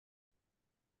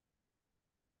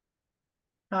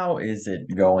How is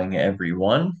it going,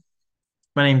 everyone?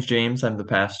 My name's James. I'm the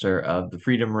pastor of the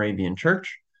Freedom Moravian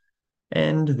Church,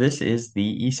 and this is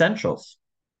The Essentials.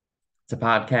 It's a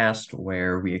podcast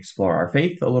where we explore our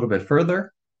faith a little bit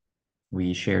further.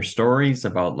 We share stories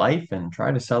about life and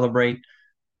try to celebrate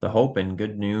the hope and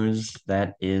good news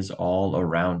that is all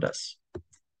around us.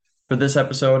 For this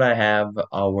episode, I have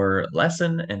our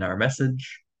lesson and our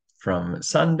message from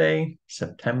Sunday,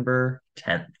 September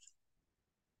 10th.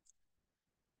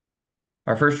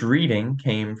 Our first reading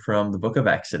came from the book of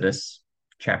Exodus,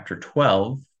 chapter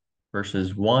 12,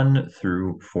 verses 1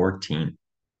 through 14.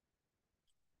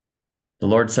 The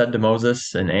Lord said to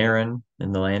Moses and Aaron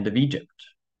in the land of Egypt,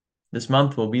 "This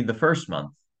month will be the first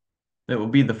month. It will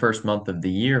be the first month of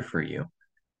the year for you.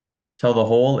 Tell the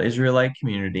whole Israelite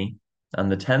community, on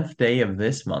the 10th day of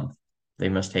this month, they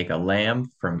must take a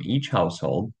lamb from each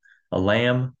household, a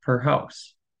lamb per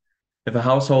house. If a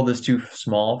household is too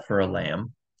small for a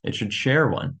lamb, it should share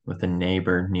one with a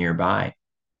neighbor nearby.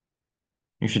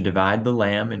 You should divide the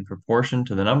lamb in proportion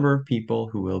to the number of people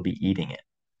who will be eating it.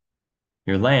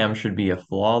 Your lamb should be a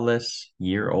flawless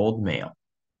year-old male.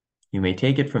 You may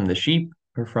take it from the sheep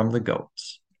or from the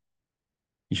goats.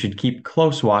 You should keep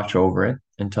close watch over it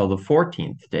until the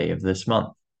 14th day of this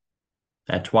month.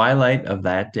 At twilight of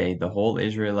that day, the whole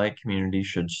Israelite community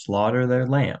should slaughter their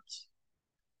lambs.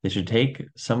 They should take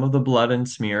some of the blood and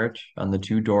smear it on the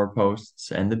two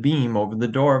doorposts and the beam over the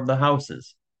door of the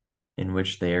houses in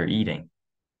which they are eating.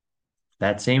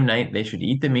 That same night, they should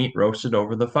eat the meat roasted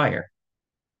over the fire.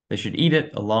 They should eat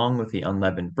it along with the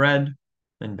unleavened bread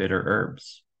and bitter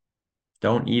herbs.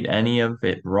 Don't eat any of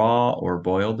it raw or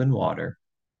boiled in water,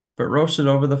 but roast it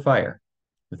over the fire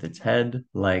with its head,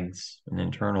 legs, and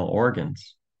internal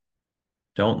organs.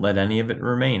 Don't let any of it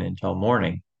remain until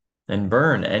morning, and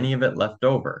burn any of it left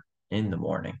over in the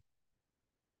morning.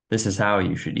 This is how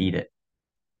you should eat it.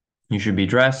 You should be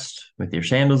dressed with your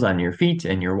sandals on your feet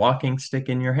and your walking stick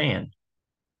in your hand.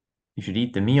 You should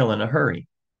eat the meal in a hurry.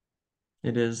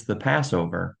 It is the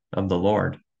Passover of the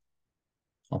Lord.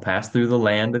 I'll pass through the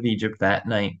land of Egypt that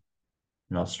night,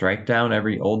 and I'll strike down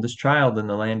every oldest child in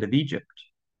the land of Egypt,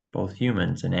 both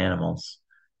humans and animals.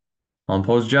 I'll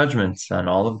impose judgments on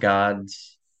all the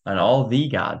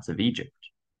gods of Egypt.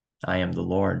 I am the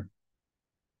Lord.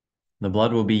 The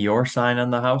blood will be your sign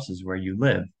on the houses where you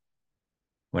live.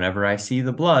 Whenever I see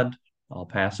the blood, I'll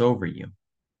pass over you.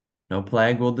 No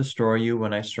plague will destroy you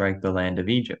when I strike the land of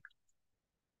Egypt.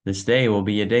 This day will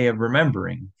be a day of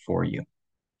remembering for you.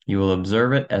 You will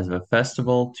observe it as a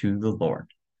festival to the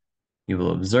Lord. You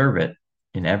will observe it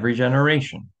in every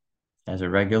generation as a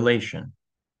regulation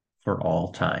for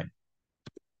all time."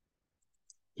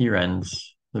 Here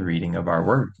ends the reading of our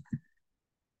word.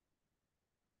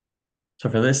 So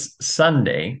for this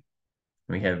Sunday,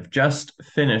 we have just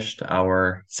finished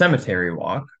our cemetery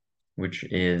walk, which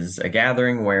is a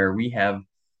gathering where we have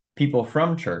people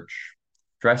from church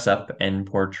dress up and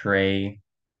portray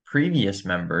previous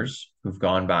members who've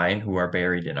gone by and who are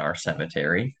buried in our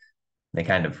cemetery. They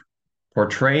kind of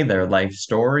portray their life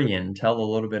story and tell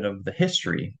a little bit of the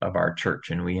history of our church.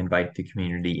 And we invite the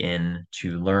community in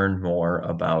to learn more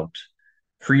about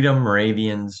Freedom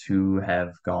Moravians who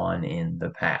have gone in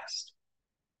the past.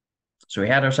 So we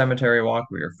had our cemetery walk.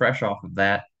 We were fresh off of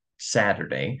that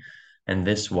Saturday, and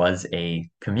this was a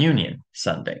communion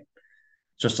Sunday.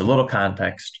 Just a little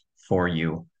context for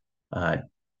you to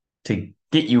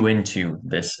get you into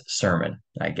this sermon,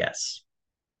 I guess.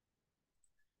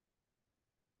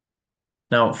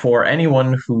 Now, for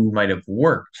anyone who might have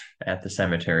worked at the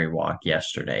cemetery walk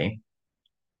yesterday,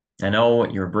 I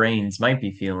know your brains might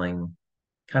be feeling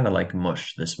kind of like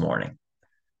mush this morning.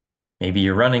 Maybe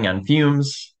you're running on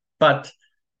fumes, but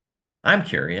I'm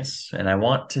curious and I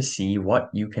want to see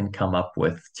what you can come up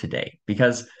with today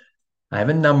because I have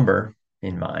a number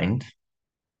in mind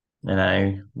and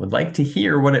I would like to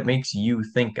hear what it makes you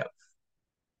think of.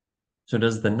 So,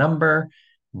 does the number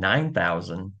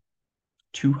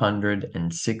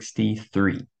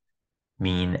 9,263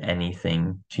 mean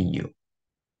anything to you?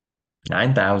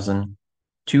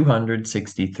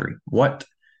 9,263. What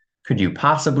could you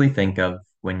possibly think of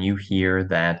when you hear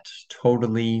that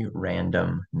totally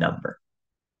random number?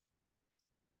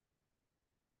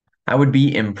 I would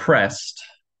be impressed,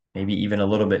 maybe even a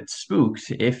little bit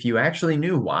spooked, if you actually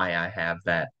knew why I have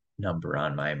that number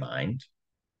on my mind.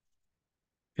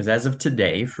 Because as of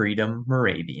today, Freedom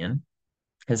Moravian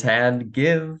has had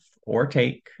give or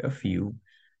take a few,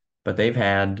 but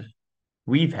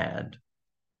we've had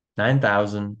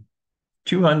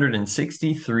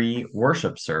 9,263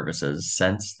 worship services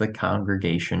since the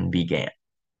congregation began.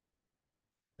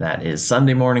 That is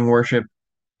Sunday morning worship,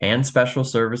 and special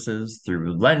services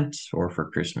through Lent or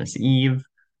for Christmas Eve.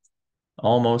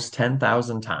 Almost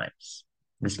 10,000 times,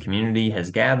 this community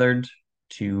has gathered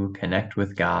to connect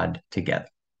with God together.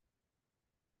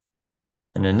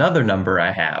 And another number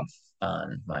I have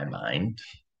on my mind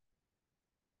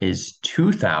is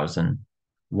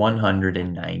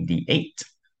 2,198.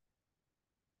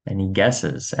 Any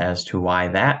guesses as to why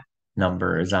that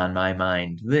number is on my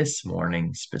mind this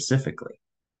morning specifically?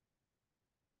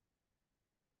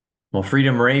 Well,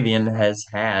 Freedom Moravian has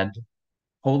had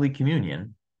Holy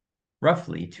Communion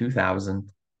roughly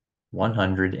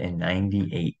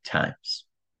 2,198 times.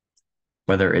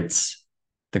 Whether it's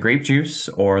the grape juice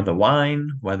or the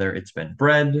wine, whether it's been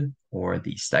bread or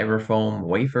the styrofoam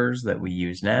wafers that we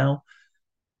use now,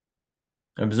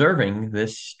 observing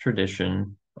this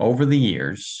tradition over the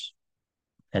years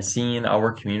has seen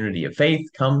our community of faith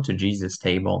come to Jesus'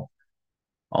 table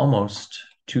almost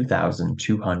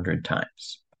 2,200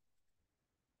 times.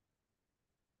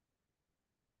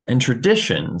 And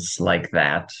traditions like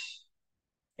that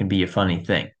can be a funny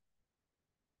thing.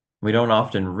 We don't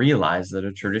often realize that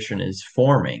a tradition is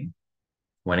forming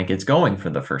when it gets going for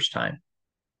the first time.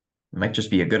 It might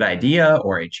just be a good idea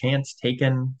or a chance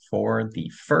taken for the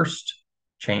first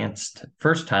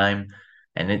time,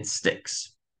 and it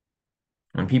sticks.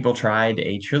 When people tried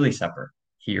a chili supper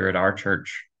here at our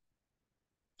church,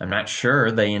 I'm not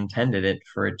sure they intended it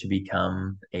for it to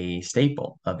become a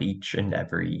staple of each and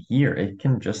every year. It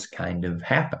can just kind of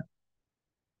happen.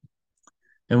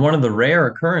 And one of the rare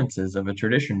occurrences of a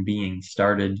tradition being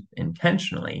started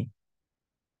intentionally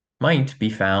might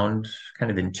be found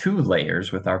kind of in two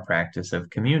layers with our practice of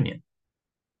communion.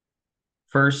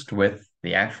 First, with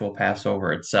the actual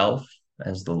Passover itself,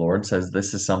 as the Lord says,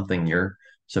 this is something you're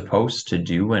supposed to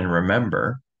do and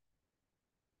remember.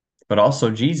 But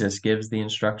also, Jesus gives the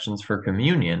instructions for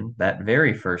communion that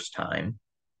very first time,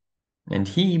 and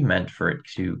he meant for it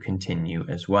to continue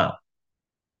as well.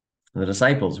 The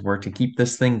disciples were to keep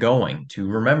this thing going, to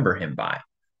remember him by.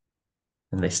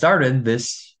 And they started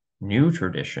this new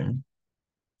tradition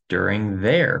during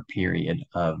their period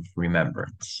of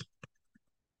remembrance.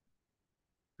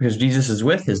 Because Jesus is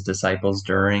with his disciples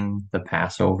during the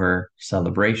Passover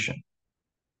celebration.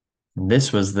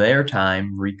 This was their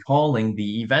time recalling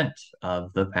the event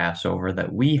of the Passover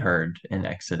that we heard in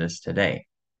Exodus today,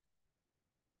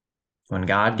 when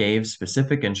God gave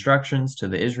specific instructions to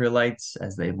the Israelites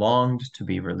as they longed to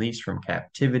be released from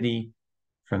captivity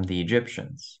from the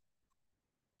Egyptians.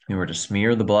 They were to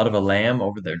smear the blood of a lamb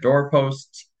over their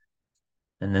doorposts,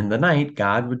 and in the night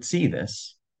God would see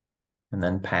this and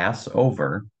then pass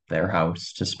over their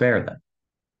house to spare them.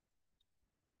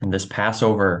 And this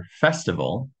Passover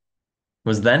festival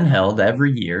was then held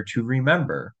every year to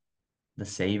remember the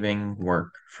saving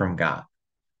work from God.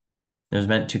 It was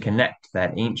meant to connect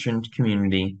that ancient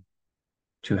community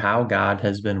to how God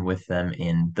has been with them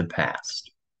in the past.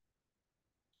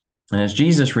 And as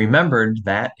Jesus remembered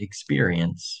that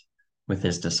experience with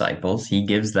his disciples, he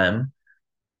gives them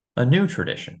a new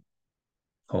tradition,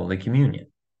 Holy Communion,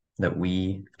 that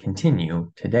we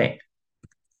continue today.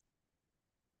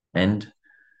 And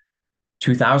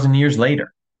 2,000 years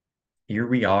later, here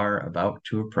we are about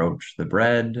to approach the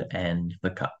bread and the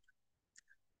cup.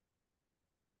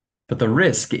 But the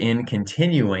risk in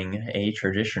continuing a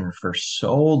tradition for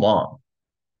so long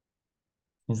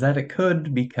is that it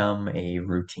could become a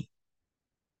routine.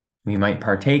 We might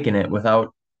partake in it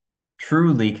without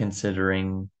truly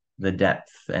considering the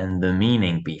depth and the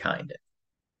meaning behind it.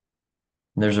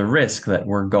 There's a risk that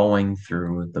we're going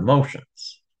through the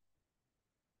motions.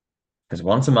 Because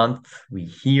once a month, we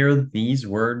hear these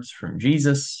words from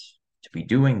Jesus to be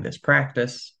doing this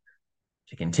practice,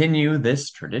 to continue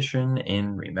this tradition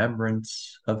in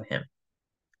remembrance of him.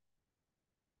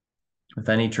 With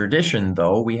any tradition,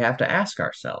 though, we have to ask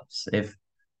ourselves if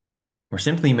we're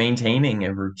simply maintaining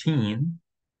a routine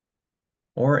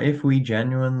or if we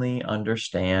genuinely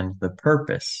understand the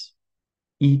purpose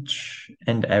each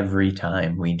and every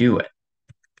time we do it.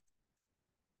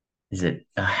 Is it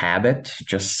a habit,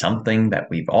 just something that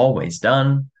we've always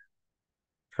done?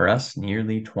 For us,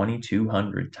 nearly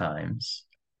 2,200 times.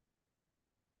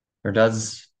 Or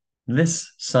does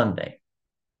this Sunday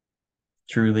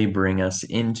truly bring us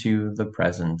into the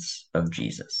presence of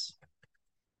Jesus?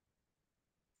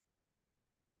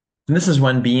 And this is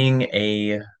when being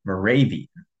a Moravian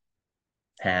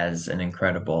has an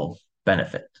incredible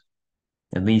benefit,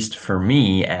 at least for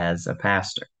me as a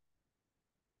pastor.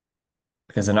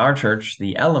 Because in our church,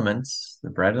 the elements, the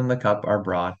bread and the cup, are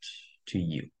brought to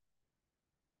you.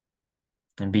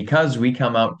 And because we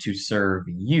come out to serve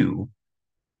you,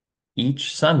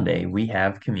 each Sunday we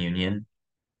have communion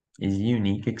is a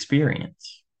unique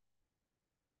experience.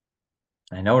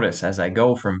 I notice as I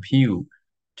go from pew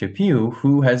to pew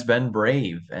who has been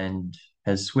brave and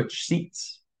has switched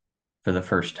seats for the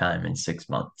first time in 6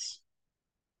 months.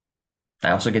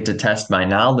 I also get to test my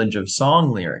knowledge of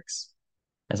song lyrics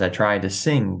as I try to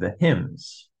sing the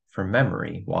hymns from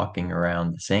memory walking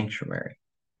around the sanctuary.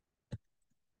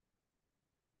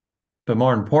 But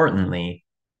more importantly,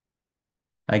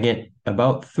 I get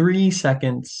about 3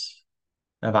 seconds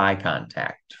of eye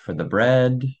contact for the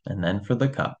bread and then for the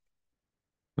cup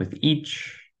with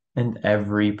each and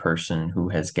every person who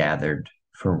has gathered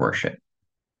for worship.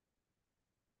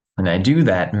 And I do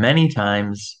that many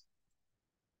times,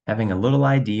 having a little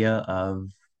idea of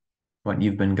what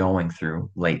you've been going through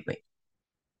lately.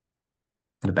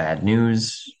 The bad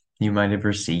news you might have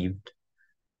received,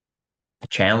 the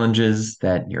challenges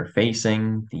that you're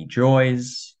facing, the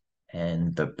joys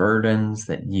and the burdens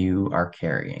that you are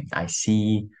carrying. I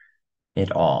see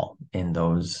it all in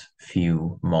those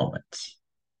few moments.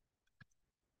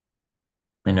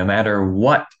 And no matter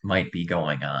what might be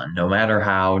going on, no matter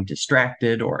how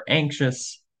distracted or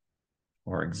anxious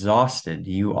or exhausted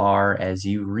you are as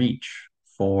you reach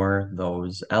for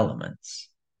those elements,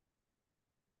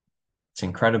 it's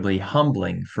incredibly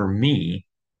humbling for me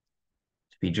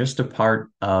to be just a part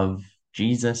of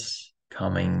Jesus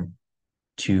coming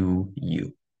to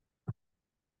you.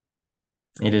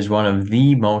 It is one of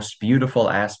the most beautiful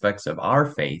aspects of our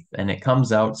faith, and it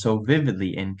comes out so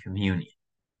vividly in communion.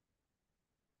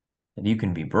 That you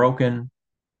can be broken,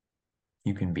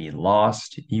 you can be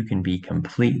lost, you can be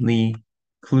completely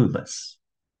clueless.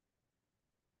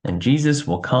 And Jesus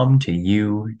will come to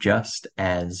you just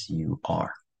as you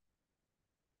are.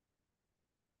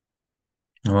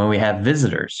 And when we have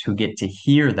visitors who get to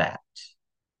hear that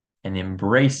and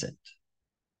embrace it,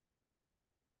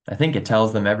 I think it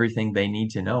tells them everything they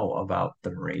need to know about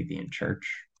the Moravian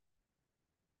Church.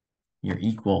 You're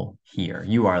equal here.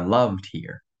 You are loved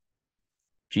here.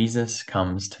 Jesus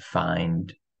comes to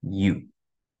find you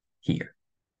here.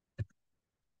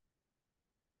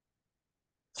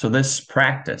 So this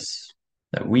practice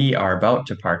that we are about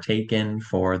to partake in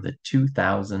for the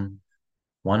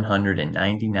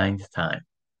 2,199th time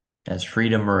as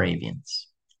Freedom Moravians,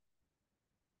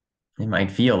 it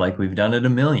might feel like we've done it a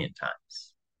million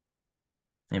times.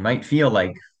 It might feel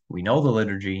like we know the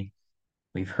liturgy,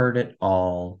 we've heard it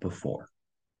all before.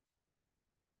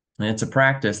 And it's a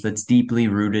practice that's deeply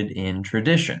rooted in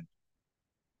tradition,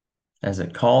 as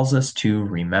it calls us to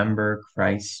remember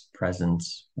Christ's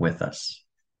presence with us.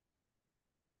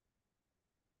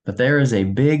 But there is a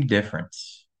big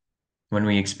difference when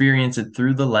we experience it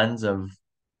through the lens of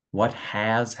what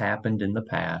has happened in the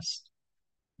past,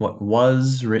 what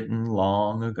was written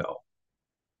long ago,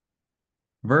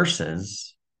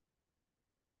 versus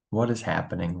what is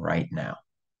happening right now.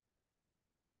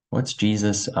 What's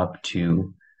Jesus up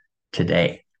to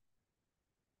today?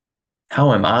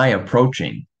 How am I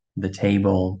approaching the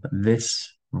table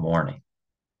this morning?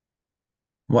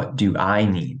 What do I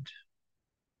need?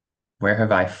 Where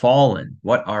have I fallen?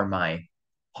 What are my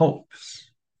hopes?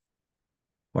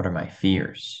 What are my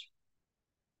fears?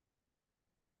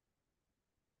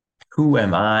 Who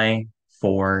am I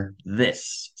for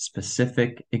this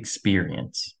specific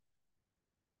experience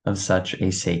of such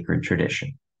a sacred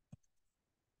tradition?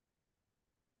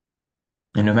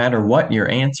 And no matter what your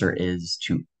answer is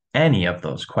to any of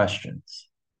those questions,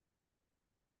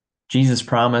 Jesus'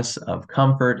 promise of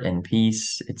comfort and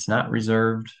peace, it's not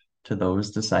reserved to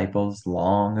those disciples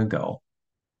long ago.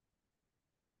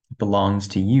 It belongs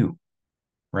to you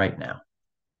right now.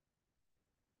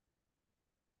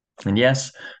 And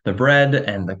yes, the bread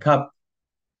and the cup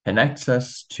connects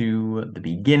us to the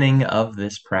beginning of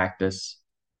this practice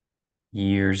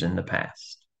years in the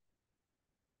past.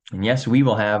 And yes, we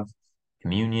will have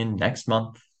communion next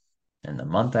month and the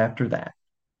month after that.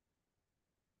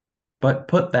 But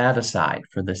put that aside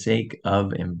for the sake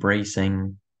of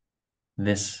embracing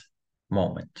this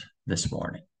moment, this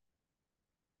morning.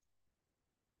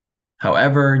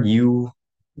 However you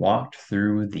walked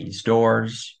through these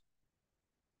doors,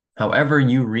 however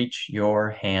you reach your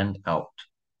hand out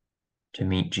to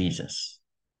meet Jesus,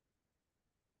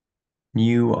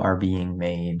 you are being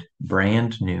made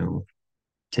brand new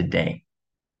today.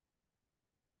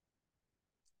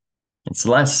 It's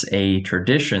less a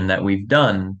tradition that we've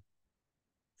done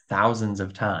thousands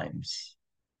of times,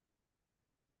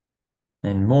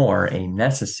 and more a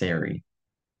necessary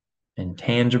and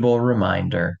tangible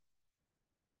reminder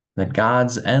that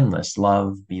God's endless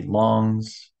love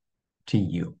belongs to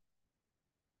you.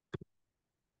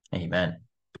 Amen.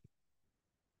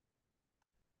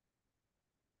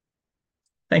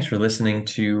 Thanks for listening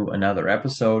to another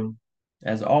episode.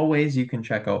 As always, you can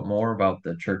check out more about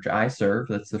the church I serve.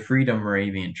 That's the Freedom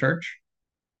Moravian Church.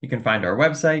 You can find our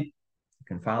website. You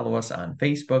can follow us on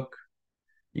Facebook.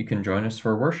 You can join us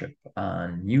for worship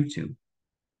on YouTube.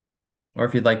 Or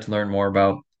if you'd like to learn more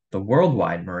about the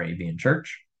Worldwide Moravian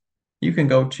Church, you can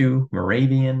go to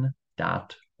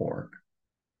moravian.org.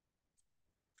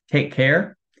 Take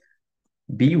care.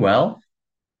 Be well.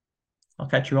 I'll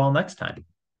catch you all next time.